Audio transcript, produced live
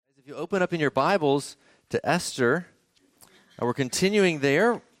You open up in your Bibles to Esther. We're continuing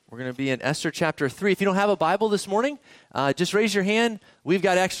there. We're going to be in Esther chapter 3. If you don't have a Bible this morning, just raise your hand. We've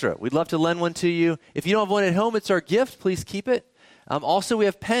got extra. We'd love to lend one to you. If you don't have one at home, it's our gift. Please keep it. Also, we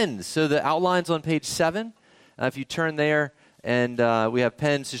have pens. So the outline's on page 7. If you turn there, and we have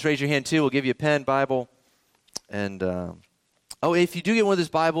pens, just raise your hand too. We'll give you a pen, Bible. And, if you do get one of those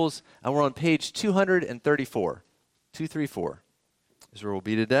Bibles, we're on page 234. 234 is where we'll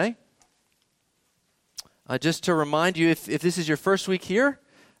be today. Just to remind you, if this is your first week here,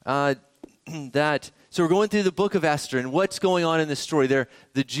 so we're going through the book of Esther and what's going on in this story. The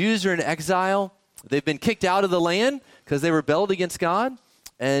Jews are in exile. They've been kicked out of the land because they rebelled against God.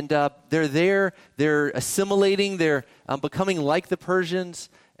 And they're there. They're assimilating. They're becoming like the Persians.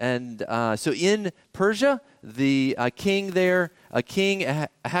 And so in Persia, the king there, King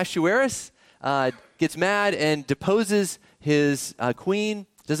Ahasuerus, gets mad and deposes his queen.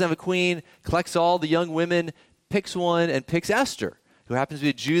 Doesn't have a queen, collects all the young women, picks one, and picks Esther, who happens to be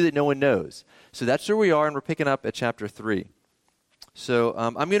a Jew that no one knows. So that's where we are, and we're picking up at chapter 3. So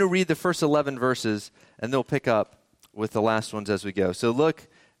I'm going to read the first 11 verses, and they'll pick up with the last ones as we go. So look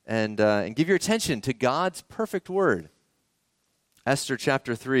and give your attention to God's perfect word. Esther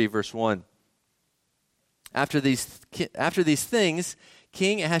chapter 3, verse 1. After these things,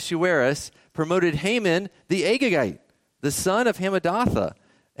 King Ahasuerus promoted Haman the Agagite, the son of Hammedatha,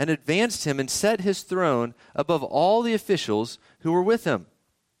 and advanced him and set his throne above all the officials who were with him.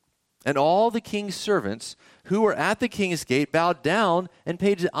 And all the king's servants who were at the king's gate bowed down and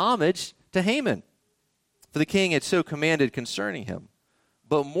paid homage to Haman, for the king had so commanded concerning him.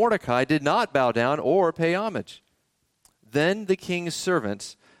 But Mordecai did not bow down or pay homage. Then the king's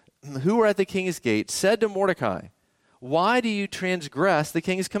servants who were at the king's gate said to Mordecai, "Why do you transgress the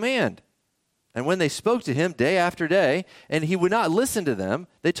king's command?" And when they spoke to him day after day, and he would not listen to them,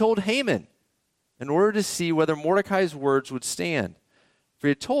 they told Haman, in order to see whether Mordecai's words would stand. For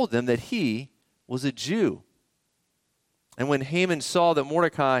he had told them that he was a Jew. And when Haman saw that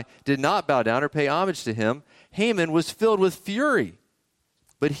Mordecai did not bow down or pay homage to him, Haman was filled with fury.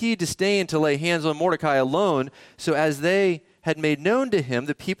 But he disdained to lay hands on Mordecai alone, so as they had made known to him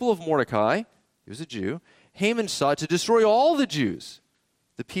the people of Mordecai, he was a Jew, Haman sought to destroy all the Jews,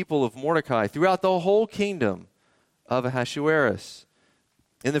 the people of Mordecai, throughout the whole kingdom of Ahasuerus.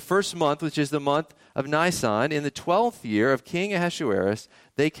 In the first month, which is the month of Nisan, in the 12th year of King Ahasuerus,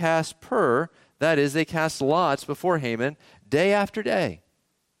 they cast that is, they cast lots before Haman day after day.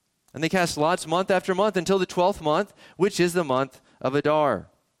 And they cast lots month after month until the 12th month, which is the month of Adar.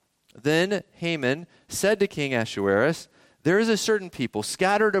 Then Haman said to King Ahasuerus, "There is a certain people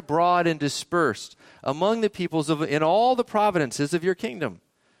scattered abroad and dispersed among the peoples in all the provinces of your kingdom.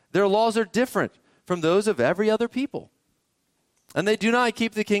 Their laws are different from those of every other people. And they do not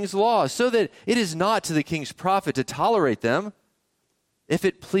keep the king's laws, so that it is not to the king's profit to tolerate them. If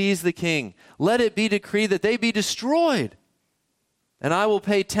it please the king, let it be decreed that they be destroyed. And I will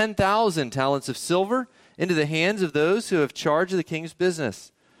pay 10,000 talents of silver into the hands of those who have charge of the king's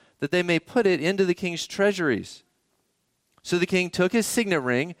business, that they may put it into the king's treasuries." So the king took his signet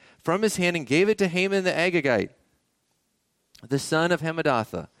ring from his hand and gave it to Haman the Agagite, the son of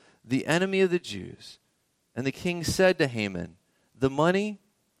Hammedatha, the enemy of the Jews. And the king said to Haman, "The money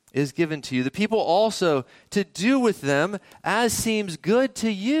is given to you, the people also, to do with them as seems good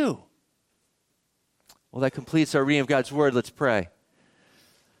to you." Well, that completes our reading of God's word. Let's pray.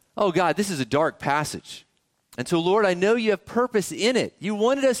 Oh God, this is a dark passage. And so Lord, I know you have purpose in it. You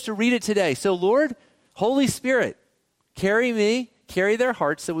wanted us to read it today. So Lord, Holy Spirit, carry their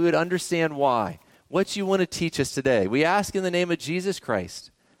hearts so we would understand why, what you want to teach us today. We ask in the name of Jesus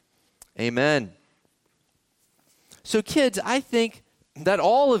Christ. Amen. So kids, I think that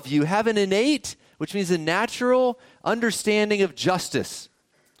all of you have an innate, which means a natural understanding of justice.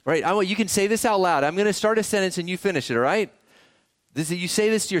 Right? You can say this out loud. I'm going to start a sentence and you finish it, all right? You say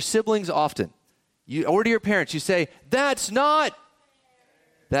this to your siblings often. Or to your parents. You say, "That's not."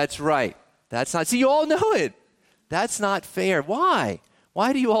 That's right. That's not. See, you all know it. That's not fair. Why?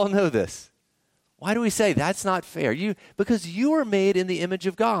 Why do you all know this? Why do we say that's not fair? Because you are made in the image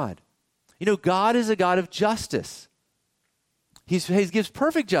of God. You know, God is a God of justice. He gives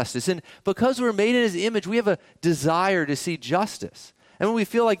perfect justice. And because we're made in his image, we have a desire to see justice. And when we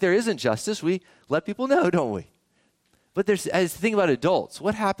feel like there isn't justice, we let people know, don't we? But as think about adults,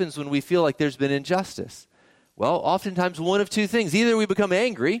 what happens when we feel like there's been injustice? Well, oftentimes one of two things. Either we become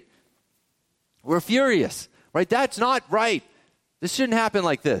angry, we're furious, right? That's not right. This shouldn't happen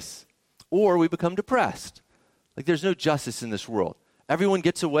like this. Or we become depressed. Like there's no justice in this world. Everyone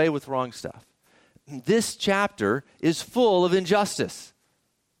gets away with wrong stuff. This chapter is full of injustice.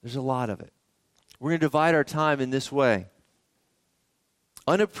 There's a lot of it. We're going to divide our time in this way.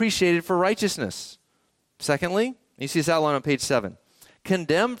 Unappreciated for righteousness. Secondly, you see this outline on page 7.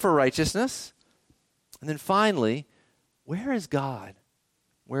 Condemned for righteousness. And then finally, where is God?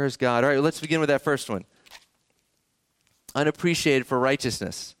 Where is God? All right, let's begin with that first one. Unappreciated for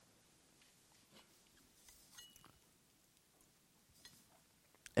righteousness.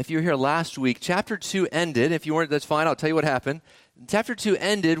 If you were here last week, chapter 2 ended. If you weren't, that's fine. I'll tell you what happened. Chapter 2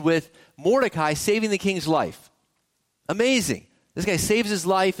 ended with Mordecai saving the king's life. Amazing. This guy saves his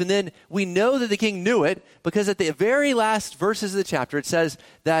life, and then we know that the king knew it because at the very last verses of the chapter, it says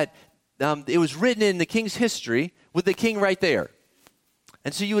that it was written in the king's history with the king right there.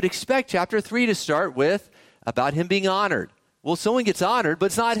 And so you would expect chapter 3 to start with about him being honored. Well, someone gets honored, but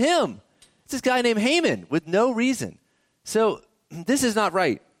it's not him. It's this guy named Haman with no reason. So this is not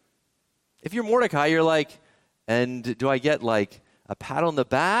right. If you're Mordecai, you're like, and do I get like a pat on the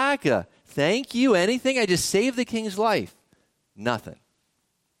back, a thank you, anything? I just saved the king's life. Nothing.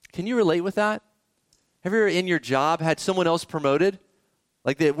 Can you relate with that? Have you ever in your job had someone else promoted?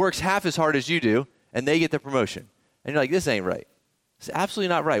 Like that works half as hard as you do, and they get the promotion. And you're like, this ain't right. It's absolutely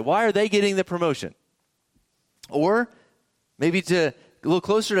not right. Why are they getting the promotion? Or maybe to a little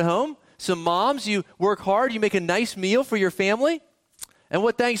closer to home, some moms, you work hard, you make a nice meal for your family, and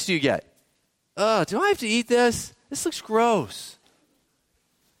what thanks do you get? Do I have to eat this? This looks gross.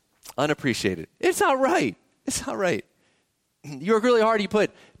 Unappreciated. It's not right. It's not right. You work really hard, you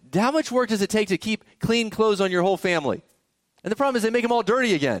put, how much work does it take to keep clean clothes on your whole family? And the problem is they make them all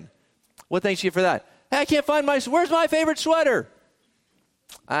dirty again. What thanks do you get for that? Hey, I can't find where's my favorite sweater?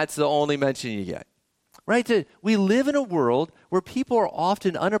 That's the only mention you get. Right? We live in a world where people are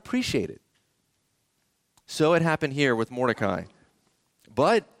often unappreciated. So it happened here with Mordecai.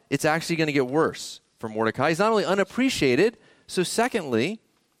 But it's actually going to get worse for Mordecai. He's not only unappreciated, so secondly,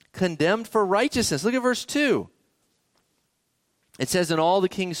 condemned for righteousness. Look at verse 2. It says, and all the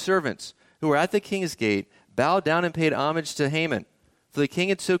king's servants who were at the king's gate bowed down and paid homage to Haman, for the king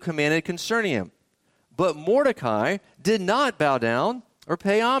had so commanded concerning him. But Mordecai did not bow down or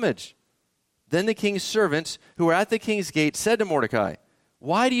pay homage. Then the king's servants who were at the king's gate said to Mordecai,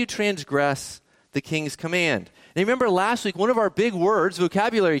 why do you transgress the king's command? And remember last week, one of our big words,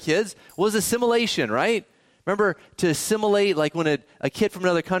 vocabulary kids, was assimilation, right? Remember to assimilate, like when a kid from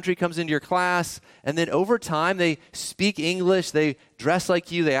another country comes into your class, and then over time they speak English, they dress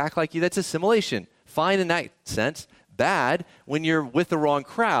like you, they act like you. That's assimilation. Fine in that sense. Bad when you're with the wrong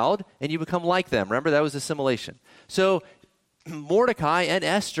crowd and you become like them. Remember, that was assimilation. So Mordecai and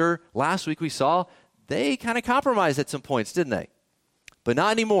Esther, last week we saw, they kind of compromised at some points, didn't they? But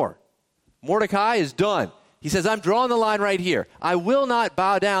not anymore. Mordecai is done. He says, I'm drawing the line right here. I will not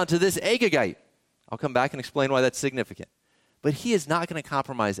bow down to this Agagite. I'll come back and explain why that's significant. But he is not going to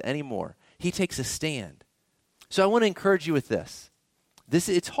compromise anymore. He takes a stand. So I want to encourage you with this.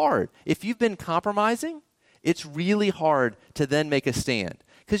 It's hard. If you've been compromising, it's really hard to then make a stand.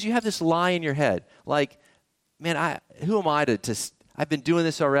 Because you have this lie in your head. Like, man, who am I to I've been doing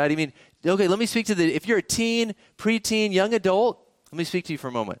this already. I mean, okay, let me speak to if you're a teen, preteen, young adult, let me speak to you for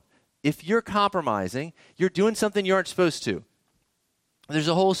a moment. If you're compromising, you're doing something you aren't supposed to. There's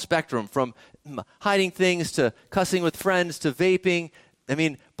a whole spectrum from hiding things to cussing with friends to vaping. I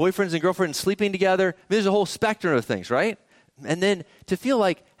mean, boyfriends and girlfriends sleeping together. I mean, there's a whole spectrum of things, right? And then to feel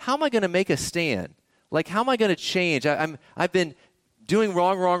like, how am I going to make a stand? Like, how am I going to change? I've been doing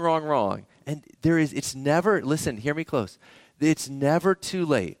wrong. And it's never, listen, hear me close. It's never too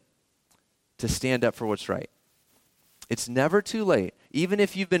late to stand up for what's right. It's never too late, even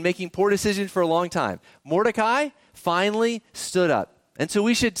if you've been making poor decisions for a long time. Mordecai finally stood up. And so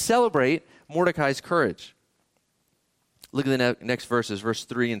we should celebrate Mordecai's courage. Look at the next verses, verse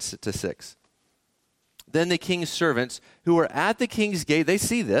 3 to 6. Then the king's servants who were at the king's gate, they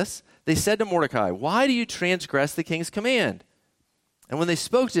see this. They said to Mordecai, why do you transgress the king's command? And when they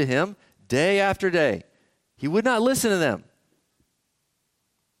spoke to him day after day, he would not listen to them.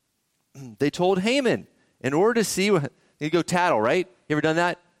 They told Haman in order to see, you go tattle, right? You ever done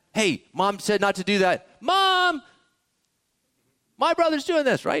that? Hey, mom said not to do that. Mom, my brother's doing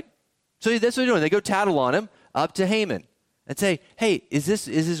this, right? So that's what they're doing. They go tattle on him up to Haman and say, hey, is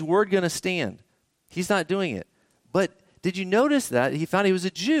his word going to stand? He's not doing it. But did you notice that he found he was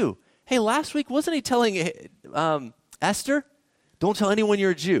a Jew? Hey, last week, wasn't he telling Esther, don't tell anyone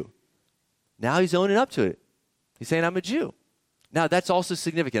you're a Jew? Now he's owning up to it. He's saying, I'm a Jew. Now, that's also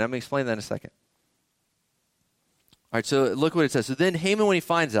significant. I'm going to explain that in a second. All right, so look what it says. So then Haman, when he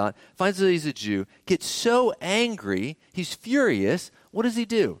finds out that he's a Jew, gets so angry, he's furious. What does he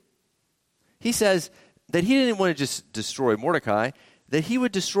do? He says that he didn't want to just destroy Mordecai. that he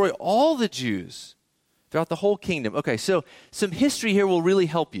would destroy all the Jews throughout the whole kingdom. Okay, so some history here will really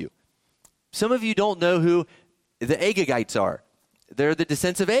help you. Some of you don't know who the Agagites are. They're the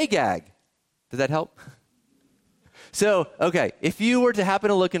descendants of Agag. Does that help? So, okay, if you were to happen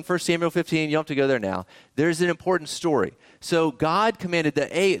to look in 1 Samuel 15, you don't have to go there now. There's an important story. So God commanded the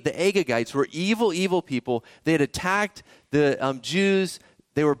Agagites were evil, evil people. They had attacked the Jews.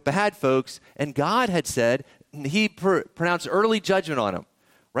 They were bad folks. And God had said, he pronounced early judgment on them.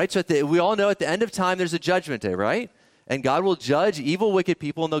 Right? So we all know at the end of time there's a judgment day, right? And God will judge evil, wicked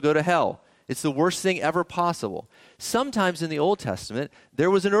people, and they'll go to hell. It's the worst thing ever possible. Sometimes in the Old Testament, there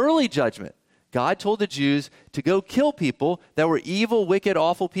was an early judgment. God told the Jews to go kill people that were evil, wicked,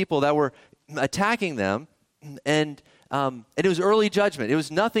 awful people that were attacking them, and it was early judgment. It was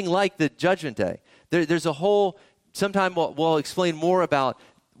nothing like the judgment day. There's a whole, sometime we'll explain more about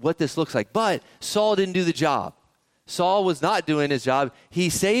what this looks like. But Saul didn't do the job. Saul was not doing his job. He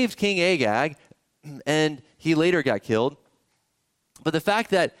saved King Agag, and he later got killed. But the fact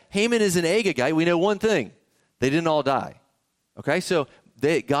that Haman is an Agagite, we know one thing. They didn't all die. Okay, so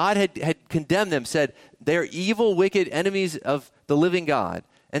God had condemned them, said they're evil, wicked enemies of the living God.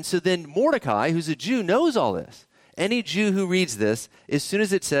 And so then Mordecai, who's a Jew, knows all this. Any Jew who reads this, as soon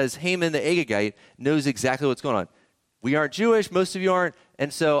as it says Haman the Agagite, knows exactly what's going on. We aren't Jewish, most of you aren't,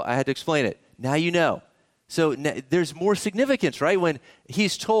 and so I had to explain it. Now you know. So there's more significance, right? When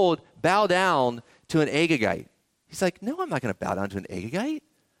he's told, bow down to an Agagite. He's like, no, I'm not going to bow down to an Agagite.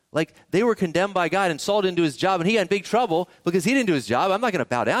 Like, they were condemned by God, and Saul didn't do his job, and he got in big trouble because he didn't do his job. I'm not going to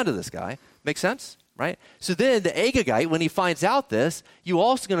bow down to this guy. Make sense? Right? So then the Agagite, when he finds out this, you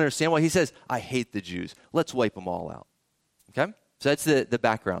also going to understand why he says, I hate the Jews. Let's wipe them all out. Okay? So that's the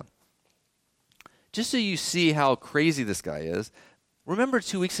background. Just so you see how crazy this guy is, remember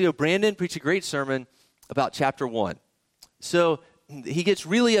 2 weeks ago, Brandon preached a great sermon about chapter 1. So he gets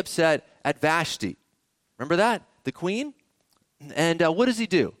really upset at Vashti. Remember that? The queen? And what does he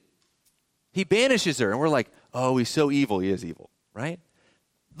do? He banishes her. And we're like, oh, he's so evil. He is evil, right?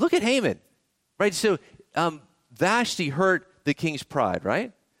 Look at Haman, right? So Vashti hurt the king's pride,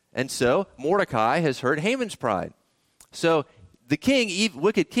 right? And so Mordecai has hurt Haman's pride. So the king,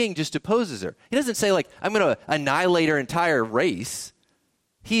 wicked king, just opposes her. He doesn't say, like, I'm going to annihilate her entire race.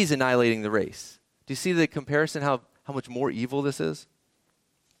 He's annihilating the race. Do you see the comparison, how much more evil this is?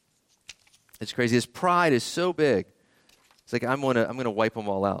 It's crazy. His pride is so big. It's like, I'm gonna wipe them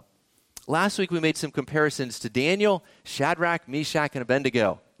all out. Last week we made some comparisons to Daniel, Shadrach, Meshach, and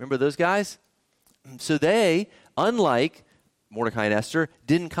Abednego. Remember those guys? So they, unlike Mordecai and Esther,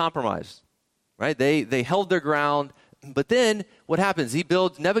 didn't compromise. Right? They held their ground. But then what happens?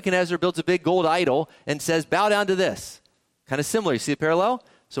 Nebuchadnezzar builds a big gold idol and says, bow down to this. Kind of similar. You see a parallel?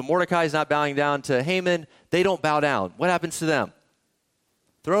 So Mordecai is not bowing down to Haman. They don't bow down. What happens to them?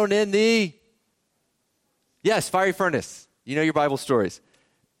 Thrown in the, yes, fiery furnace. You know your Bible stories.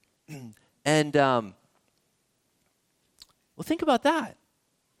 And, well, think about that.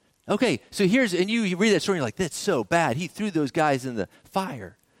 Okay, so and you read that story, and you're like, that's so bad. He threw those guys in the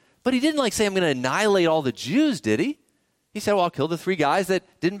fire. But he didn't say, I'm going to annihilate all the Jews, did he? He said, well, I'll kill the 3 guys that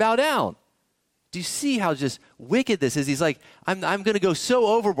didn't bow down. Do you see how just wicked this is? He's like, I'm going to go so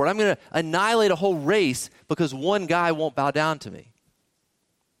overboard. I'm going to annihilate a whole race because one guy won't bow down to me.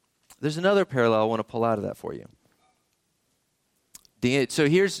 There's another parallel I want to pull out of that for you. So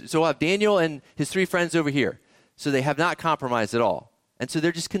we'll have Daniel and his 3 friends over here. So they have not compromised at all. And so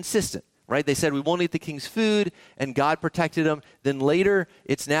they're just consistent, right? They said, we won't eat the king's food, and God protected them. Then later,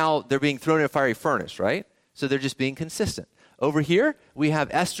 they're being thrown in a fiery furnace, right? So they're just being consistent. Over here, we have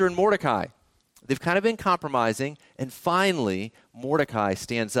Esther and Mordecai. They've kind of been compromising, and finally, Mordecai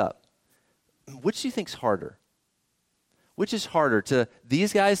stands up. Which do you think's harder? Which is harder, to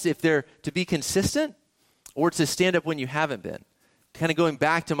these guys, if they're to be consistent, or to stand up when you haven't been? Kind of going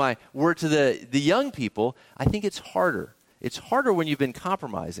back to my word to the young people, I think it's harder. It's harder when you've been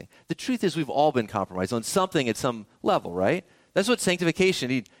compromising. The truth is we've all been compromised on something at some level, right? That's what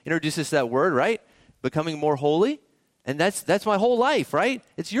sanctification, he introduces that word, right? Becoming more holy. And that's my whole life, right?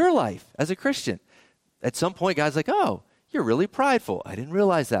 It's your life as a Christian. At some point, God's like, oh, you're really prideful. I didn't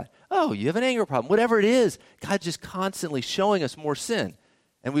realize that. Oh, you have an anger problem. Whatever it is, God's just constantly showing us more sin.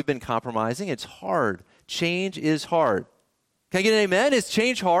 And we've been compromising. It's hard. Change is hard. Can I get an amen? Is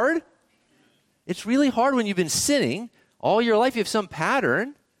change hard? It's really hard when you've been sinning all your life. You have some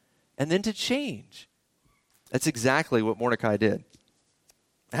pattern, and then to change. That's exactly what Mordecai did.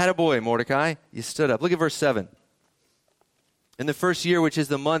 Attaboy, Mordecai. You stood up. Look at verse 7. In the first year, which is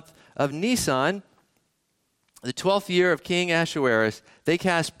the month of Nisan, the 12th year of King Ahasuerus, they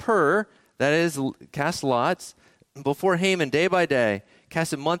cast lots before Haman day by day,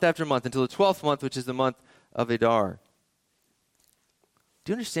 cast it month after month until the 12th month, which is the month of Adar.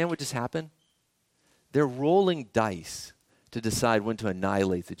 Do you understand what just happened? They're rolling dice to decide when to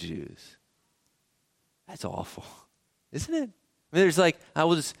annihilate the Jews. That's awful, isn't it? I mean, there's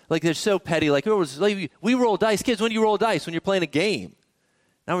they're so petty. We roll dice. Kids, when do you roll dice? When you're playing a game.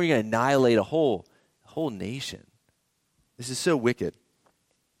 Now we're going to annihilate a whole nation. This is so wicked.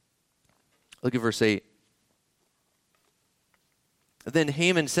 Look at verse 8. Then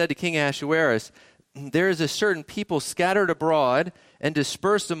Haman said to King Ahasuerus, there is a certain people scattered abroad and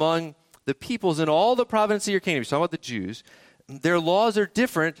dispersed among the peoples in all the provinces of your kingdom. He's talking about the Jews. Their laws are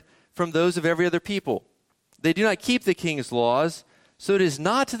different from those of every other people. They do not keep the king's laws, so it is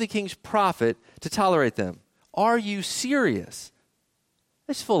not to the king's profit to tolerate them. Are you serious?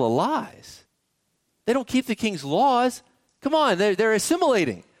 It's full of lies. They don't keep the king's laws. Come on, they're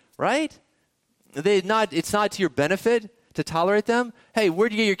assimilating, right? It's not to your benefit to tolerate them. Hey,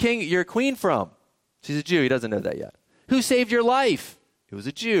 where'd you get your queen from? She's a Jew. He doesn't know that yet. Who saved your life? It was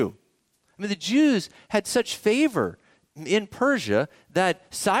a Jew. I mean, the Jews had such favor in Persia that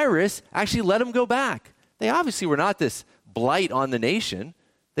Cyrus actually let them go back. They obviously were not this blight on the nation.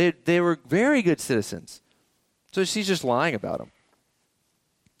 They were very good citizens. So she's just lying about them.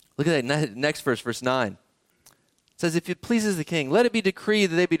 Look at that next verse, verse 9. It says, if it pleases the king, let it be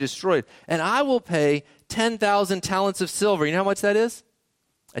decreed that they be destroyed, and I will pay 10,000 talents of silver. You know how much that is?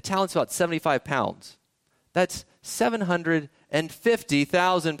 A talent's about 75 pounds. That's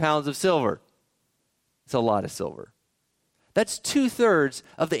 750,000 pounds of silver. It's a lot of silver. That's 2/3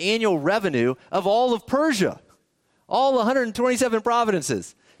 of the annual revenue of all of Persia. All 127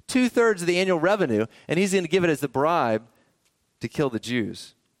 provinces. 2/3 of the annual revenue, and he's going to give it as the bribe to kill the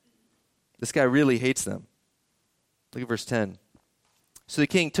Jews. This guy really hates them. Look at verse 10. So the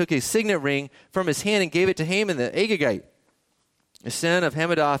king took a signet ring from his hand and gave it to Haman the Agagite, the son of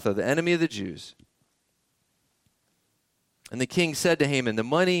Hammedatha, the enemy of the Jews. And the king said to Haman, the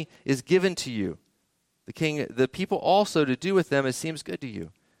money is given to you. The people also to do with them as seems good to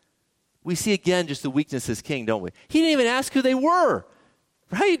you. We see again just the weakness of this king, don't we? He didn't even ask who they were,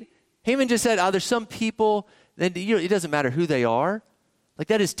 right? Haman just said, there's some people, and it doesn't matter who they are. Like,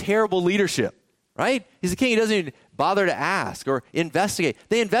 that is terrible leadership, right? He's the king. He doesn't even bother to ask or investigate.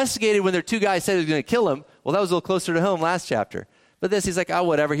 They investigated when their two guys said he was going to kill him. Well, that was a little closer to home last chapter. But he's like,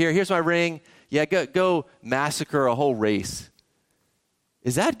 whatever. Here's my ring. Yeah, go massacre a whole race.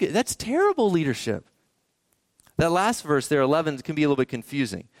 Is that good? That's terrible leadership. That last verse there, 11, can be a little bit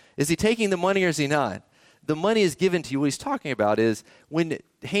confusing. Is he taking the money or is he not? The money is given to you. What he's talking about is when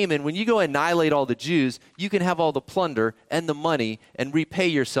you go annihilate all the Jews, you can have all the plunder and the money and repay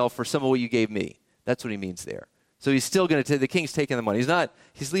yourself for some of what you gave me. That's what he means there. So he's still going to the king's taking the money.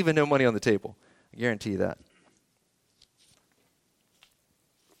 He's leaving no money on the table. I guarantee you that.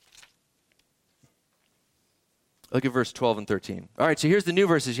 Look at verse 12 and 13. All right, so here's the new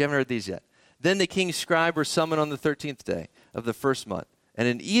verses. You haven't heard these yet. Then the king's scribe were summoned on the 13th day of the first month, and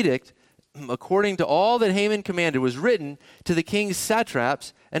an edict according to all that Haman commanded was written to the king's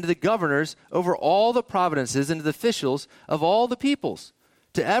satraps and to the governors over all the provinces and to the officials of all the peoples,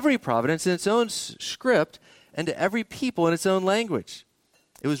 to every province in its own script and to every people in its own language.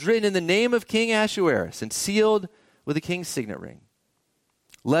 It was written in the name of King Ahasuerus and sealed with the king's signet ring.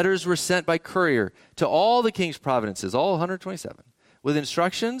 Letters were sent by courier to all the king's provinces, all 127, with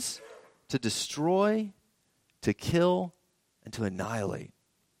instructions to destroy, to kill, and to annihilate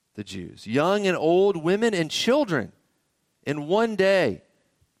the Jews, young and old, women and children, in one day,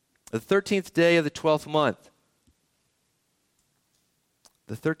 the 13th day of the 12th month.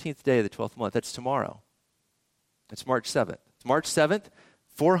 The 13th day of the 12th month, that's tomorrow. It's March 7th. It's March 7th,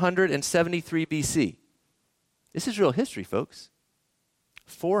 473 BC. This is real history, folks.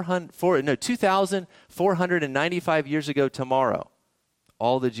 2,495 years ago tomorrow,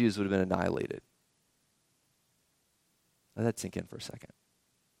 all the Jews would have been annihilated. Let that sink in for a second.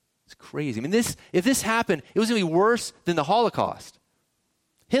 It's crazy. I mean, if this happened, it was going to be worse than the Holocaust.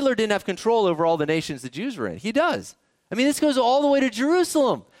 Hitler didn't have control over all the nations the Jews were in. He does. I mean, this goes all the way to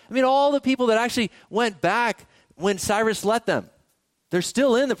Jerusalem. I mean, all the people that actually went back when Cyrus let them, they're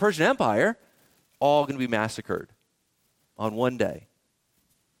still in the Persian Empire, all going to be massacred on one day.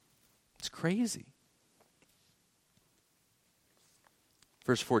 It's crazy.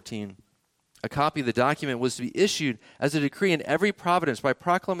 Verse 14. A copy of the document was to be issued as a decree in every province by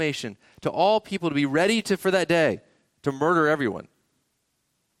proclamation to all people to be ready for that day, to murder everyone.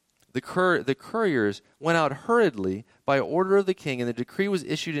 The couriers went out hurriedly by order of the king, and the decree was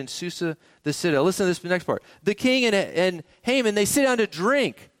issued in Susa, the citadel. Listen to this next part. The king and Haman, they sit down to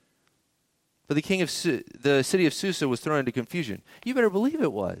drink. but the king of the city of Susa was thrown into confusion. You better believe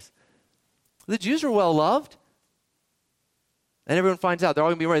it was. The Jews were well loved. And everyone finds out. They're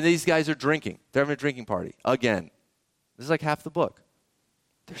all going to be right. These guys are drinking. They're having a drinking party again. This is like half the book.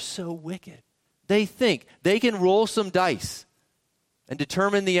 They're so wicked. They think they can roll some dice and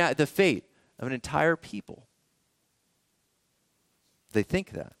determine the fate of an entire people. They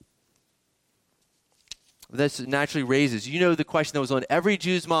think that. This naturally raises, the question that was on every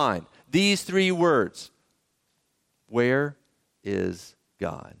Jew's mind. These three words. Where is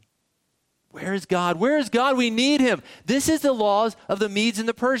God? Where is God? Where is God? We need him. This is the laws of the Medes and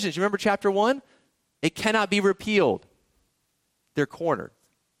the Persians. You remember chapter 1? It cannot be repealed. They're cornered.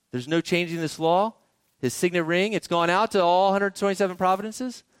 There's no changing this law. His signet ring, it's gone out to all 127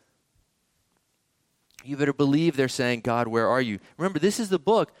 provinces. You better believe they're saying, God, where are you? Remember, this is the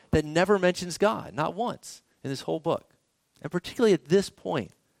book that never mentions God, not once in this whole book. And particularly at this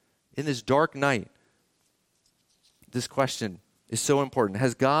point, in this dark night, this question is so important.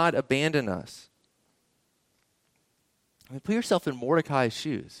 Has God abandoned us? I mean, put yourself in Mordecai's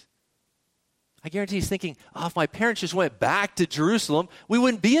shoes. I guarantee he's thinking, if my parents just went back to Jerusalem, we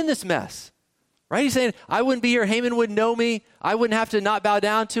wouldn't be in this mess. Right? He's saying, I wouldn't be here. Haman wouldn't know me. I wouldn't have to not bow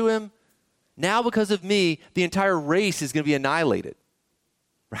down to him. Now, because of me, the entire race is going to be annihilated.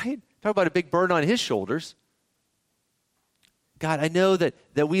 Right? Talk about a big burden on his shoulders. God, I know that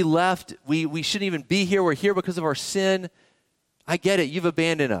we left. We shouldn't even be here. We're here because of our sin. I get it. You've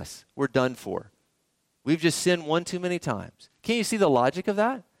abandoned us. We're done for. We've just sinned one too many times. Can't you see the logic of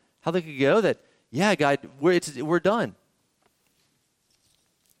that? How they could go that, yeah, God, we're done.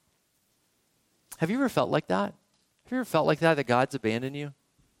 Have you ever felt like that? Have you ever felt like that God's abandoned you?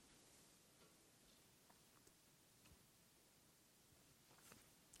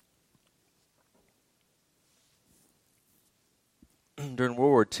 During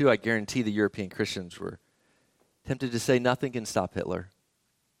World War II, I guarantee the European Christians were tempted to say nothing can stop Hitler.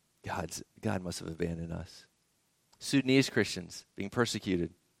 God must have abandoned us. Sudanese Christians being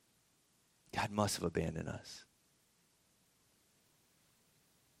persecuted. God must have abandoned us.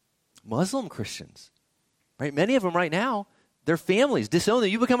 Muslim Christians, right? Many of them right now, their families disown them.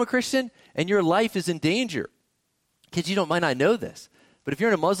 You become a Christian and your life is in danger. Kids, might not know this, but if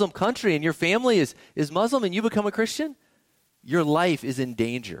you're in a Muslim country and your family is Muslim and you become a Christian, your life is in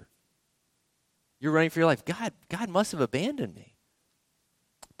danger. You're running for your life. God must have abandoned me.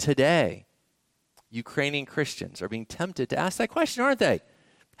 Today, Ukrainian Christians are being tempted to ask that question, aren't they?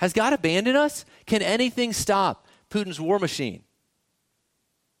 Has God abandoned us? Can anything stop Putin's war machine?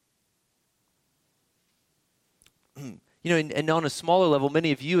 And on a smaller level,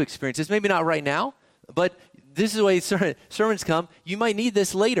 many of you experience this. Maybe not right now, but this is the way sermons come. You might need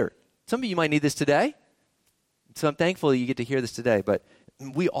this later. Some of you might need this today. So I'm thankful you get to hear this today. But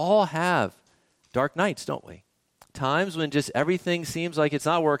we all have dark nights, don't we? Times when just everything seems like it's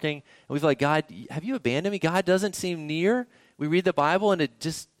not working. And we feel like, God, have you abandoned me? God doesn't seem near. We read the Bible and it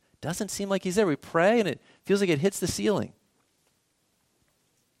just doesn't seem like he's there. We pray and it feels like it hits the ceiling.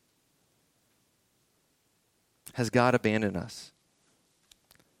 Has God abandoned us?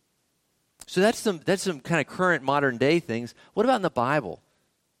 So that's some kind of current modern day things. What about in the Bible?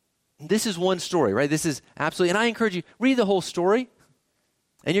 This is one story, right? This is absolutely, and I encourage you, read the whole story,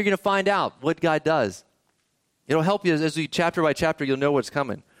 and you're going to find out what God does. It'll help you as we chapter by chapter, you'll know what's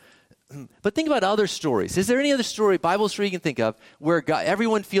coming. But think about other stories. Is there any other Bible story you can think of where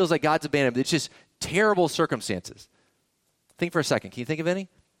everyone feels like God's abandoned them? It's just terrible circumstances. Think for a second. Can you think of any?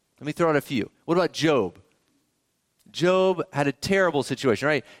 Let me throw out a few. What about Job? Job had a terrible situation,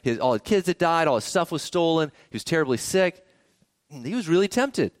 right? All his kids had died. All his stuff was stolen. He was terribly sick. He was really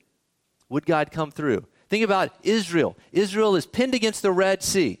tempted. Would God come through? Think about Israel. Israel is pinned against the Red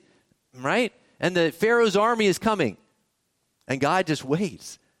Sea, right? And the Pharaoh's army is coming. And God just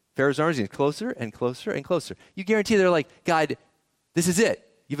waits. Pharaoh's army is getting closer and closer and closer. You guarantee they're like, God, this is it.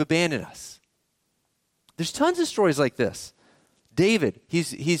 You've abandoned us. There's tons of stories like this. David,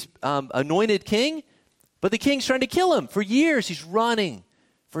 he's anointed king, but the king's trying to kill him. For years, he's running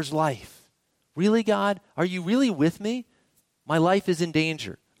for his life. Really, God? Are you really with me? My life is in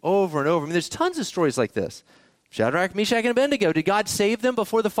danger. Over and over. I mean, there's tons of stories like this. Shadrach, Meshach, and Abednego. Did God save them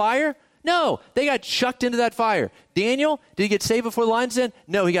before the fire? No. They got chucked into that fire. Daniel, did he get saved before the lions den?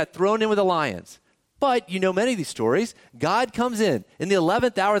 No, he got thrown in with the lions. But you know many of these stories. God comes in the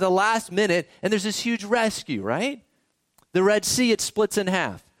 11th hour, the last minute, and there's this huge rescue, right? The Red Sea, it splits in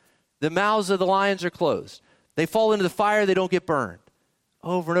half. The mouths of the lions are closed. They fall into the fire. They don't get burned.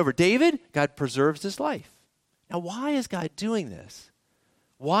 Over and over. David, God preserves his life. Now, why is God doing this?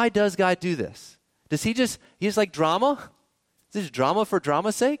 Why does God do this? Does he just like drama? Is this drama for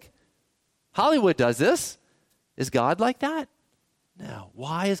drama's sake? Hollywood does this. Is God like that? No.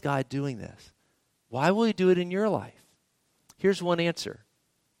 Why is God doing this? Why will he do it in your life? Here's one answer.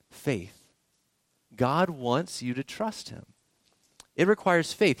 Faith. God wants you to trust him. It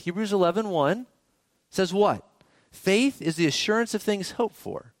requires faith. Hebrews 11:1 says what? Faith is the assurance of things hoped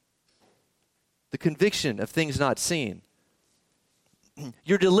for, the conviction of things not seen.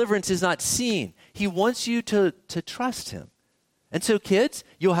 Your deliverance is not seen. He wants you to trust him. And so, kids,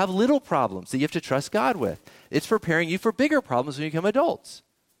 you'll have little problems that you have to trust God with. It's preparing you for bigger problems when you become adults.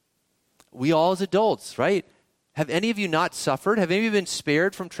 We all as adults, right? Have any of you not suffered? Have any of you been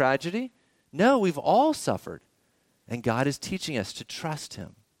spared from tragedy? No, we've all suffered. And God is teaching us to trust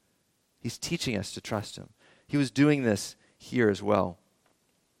him. He's teaching us to trust him. He was doing this here as well.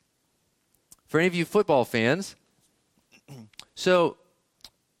 For any of you football fans, so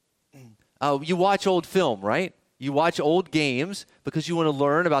you watch old film, right? You watch old games because you want to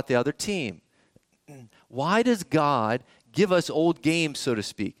learn about the other team. Why does God give us old games, so to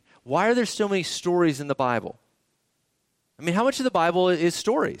speak? Why are there so many stories in the Bible? I mean, how much of the Bible is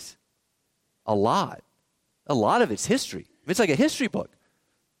stories? A lot. A lot of it's history. I mean, it's like a history book.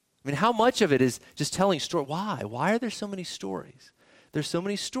 I mean, how much of it is just telling stories? Why? Why are there so many stories? There's so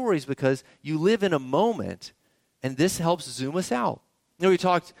many stories because you live in a moment, and this helps zoom us out. You know, we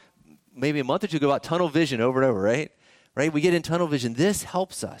talked maybe a month or two ago about tunnel vision over and over, right? Right? We get in tunnel vision. This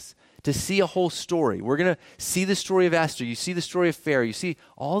helps us to see a whole story. We're going to see the story of Esther. You see the story of Pharaoh. You see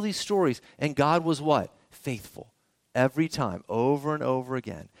all these stories, and God was what? Faithful. Every time, over and over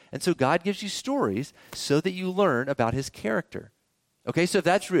again. And so God gives you stories so that you learn about his character. Okay, so if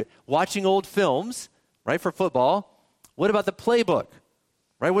that's watching old films, right, for football, what about the playbook?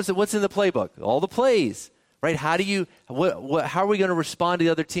 Right, what's in the playbook? All the plays, right? How are we going to respond to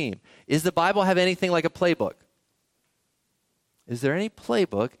the other team? Is the Bible have anything like a playbook? Is there any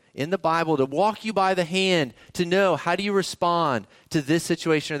playbook in the Bible to walk you by the hand to know how do you respond to this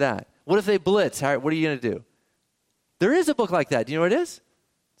situation or that? What if they blitz? What are you going to do? There is a book like that. Do you know what it is?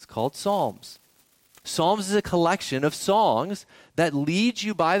 It's called Psalms. Psalms is a collection of songs that lead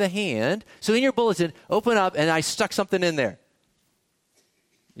you by the hand. So in your bulletin, open up, and I stuck something in there.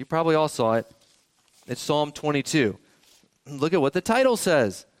 You probably all saw it. It's Psalm 22. Look at what the title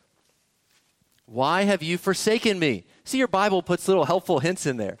says. Why have you forsaken me? See, your Bible puts little helpful hints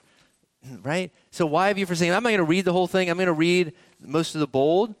in there, right? So why have you forsaken me? I'm not going to read the whole thing. I'm going to read most of the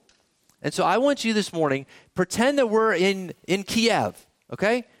bold. And so I want you this morning, pretend that we're in Kiev,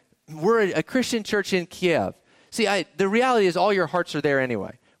 okay? We're a Christian church in Kiev. See, the reality is all your hearts are there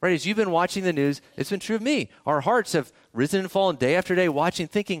anyway, right? As you've been watching the news, it's been true of me. Our hearts have risen and fallen day after day, watching,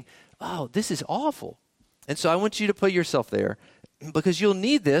 thinking, oh, this is awful. And so I want you to put yourself there because you'll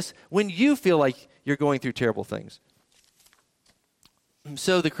need this when you feel like you're going through terrible things.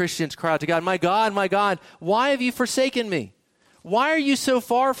 So the Christians cry out to God, my God, why have you forsaken me? Why are you so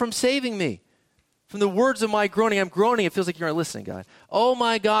far from saving me? From the words of my groaning, I'm groaning. It feels like you aren't listening, God. Oh,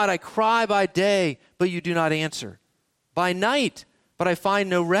 my God, I cry by day, but you do not answer. By night, but I find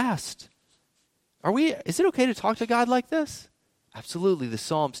no rest. Is it okay to talk to God like this? Absolutely, the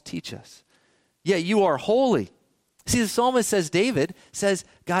Psalms teach us. Yet you are holy. See, the psalmist David says,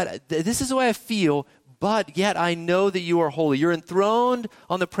 God, this is the way I feel, but yet I know that you are holy. You're enthroned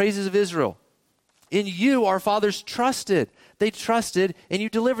on the praises of Israel. In you, our fathers trusted. They trusted, and you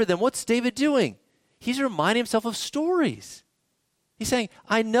delivered them. What's David doing? He's reminding himself of stories. He's saying,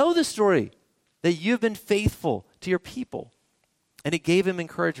 I know the story that you've been faithful to your people. And it gave him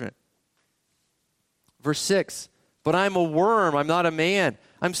encouragement. Verse 6, but I'm a worm, I'm not a man.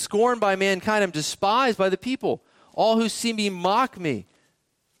 I'm scorned by mankind, I'm despised by the people. All who see me mock me.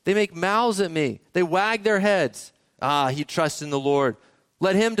 They make mouths at me. They wag their heads. He trusts in the Lord.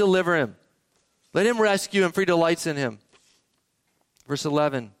 Let him deliver him. Let him rescue him, for he delights in him. Verse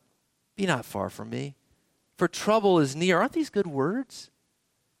 11, be not far from me, for trouble is near. Aren't these good words?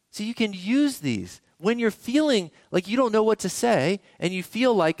 See, you can use these. When you're feeling like you don't know what to say and you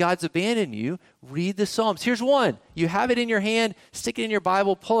feel like God's abandoned you, read the Psalms. Here's one. You have it in your hand, stick it in your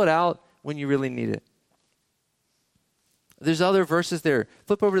Bible, pull it out when you really need it. There's other verses there.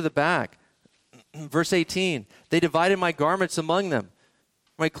 Flip over to the back. Verse 18, they divided my garments among them.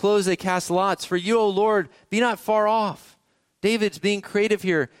 My clothes they cast lots. For you, O Lord, be not far off. David's being creative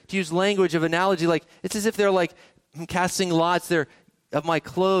here to use language of analogy. Like it's as if they're like casting lots there of my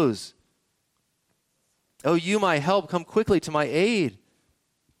clothes. Oh, you, my help, come quickly to my aid.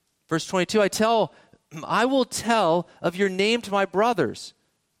 Verse 22, I will tell of your name to my brothers.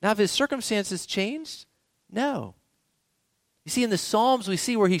 Now, have his circumstances changed? No. You see, in the Psalms, we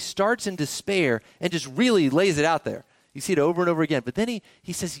see where he starts in despair and just really lays it out there. You see it over and over again. But then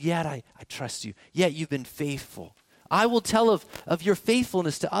he says, yet I trust you. Yet you've been faithful. I will tell of your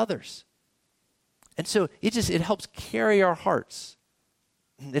faithfulness to others. And so it helps carry our hearts.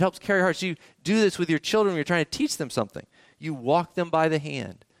 It helps carry our hearts. You do this with your children when you're trying to teach them something. You walk them by the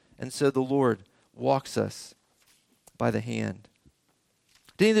hand. And so the Lord walks us by the hand.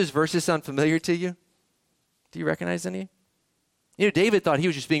 Do any of those verses sound familiar to you? Do you recognize any? You know, David thought he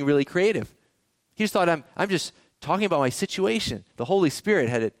was just being really creative. He just thought, I'm just talking about my situation. The Holy Spirit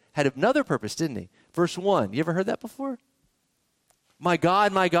had another purpose, didn't he? Verse 1, you ever heard that before? My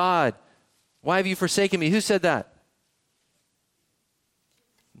God, why have you forsaken me? Who said that?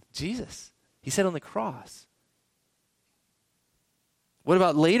 Jesus. He said on the cross. What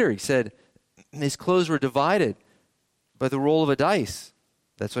about later? He said his clothes were divided by the roll of a dice.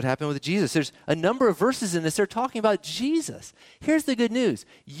 That's what happened with Jesus. There's a number of verses in this. They're talking about Jesus. Here's the good news.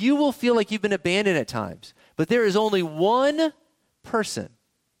 You will feel like you've been abandoned at times, but there is only one person,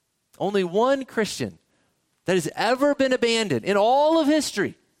 only one Christian that has ever been abandoned in all of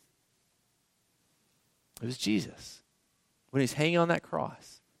history. It was Jesus. When he's hanging on that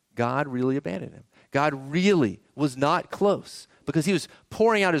cross, God really abandoned him. God really was not close because he was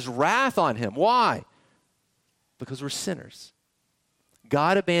pouring out his wrath on him. Why? Because we're sinners.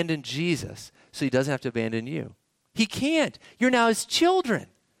 God abandoned Jesus so he doesn't have to abandon you. He can't. You're now his children.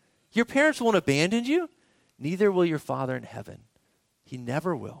 Your parents won't abandon you. Neither will your Father in heaven. He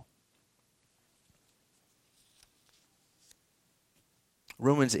never will.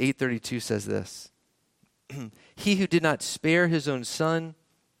 Romans 8:32 says this. He who did not spare his own son,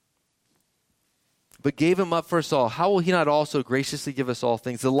 but gave him up for us all, how will he not also graciously give us all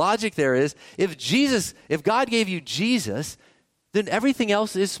things? The logic there is, if God gave you Jesus, then everything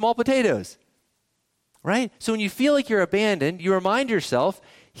else is small potatoes, right? So when you feel like you're abandoned, you remind yourself,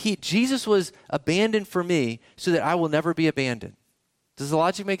 Jesus was abandoned for me so that I will never be abandoned. Does the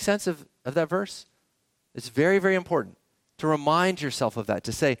logic make sense of that verse? It's very, very important to remind yourself of that,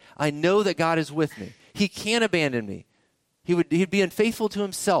 to say, I know that God is with me. He can't abandon me. He'd be unfaithful to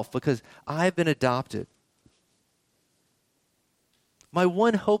himself because I've been adopted. My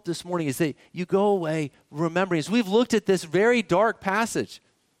one hope this morning is that you go away remembering, as we've looked at this very dark passage,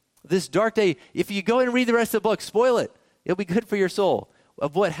 this dark day, if you go and read the rest of the book, spoil it. It'll be good for your soul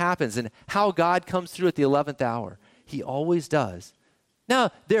of what happens and how God comes through at the 11th hour. He always does.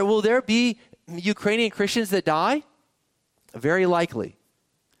 Now, will there be Ukrainian Christians that die? Very likely.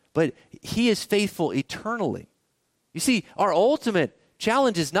 But he is faithful eternally. You see, our ultimate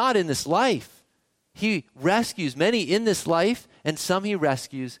challenge is not in this life. He rescues many in this life, and some he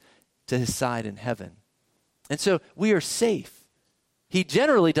rescues to his side in heaven. And so we are safe. He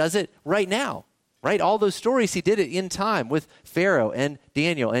generally does it right now, right? All those stories, he did it in time with Pharaoh and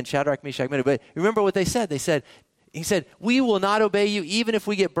Daniel and Shadrach, Meshach, Abednego. But remember what they said? He said, we will not obey you even if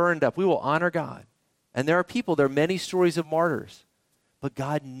we get burned up. We will honor God. And there are many stories of martyrs. But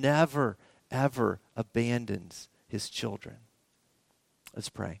God never, ever abandons his children. Let's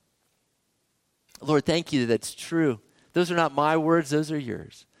pray. Lord, thank you that that's true. Those are not my words, those are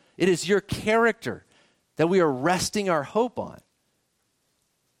yours. It is your character that we are resting our hope on.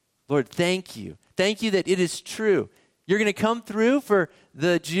 Lord, thank you. Thank you that it is true. You're going to come through for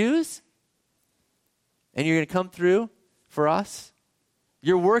the Jews, and you're going to come through for us.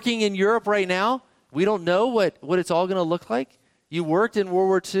 You're working in Europe right now. We don't know what it's all going to look like. You worked in World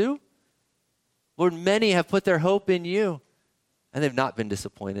War II. Lord, many have put their hope in you, and they've not been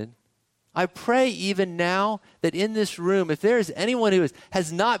disappointed. I pray even now that in this room, if there is anyone who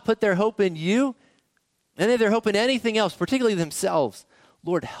has not put their hope in you, and they have their hope in anything else, particularly themselves,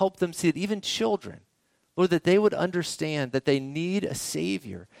 Lord, help them see it, even children. Lord, that they would understand that they need a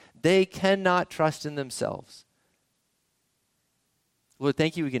Savior. They cannot trust in themselves. Lord,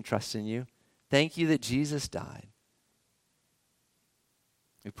 thank you we can trust in you. Thank you that Jesus died.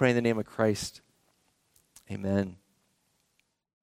 We pray in the name of Christ. Amen.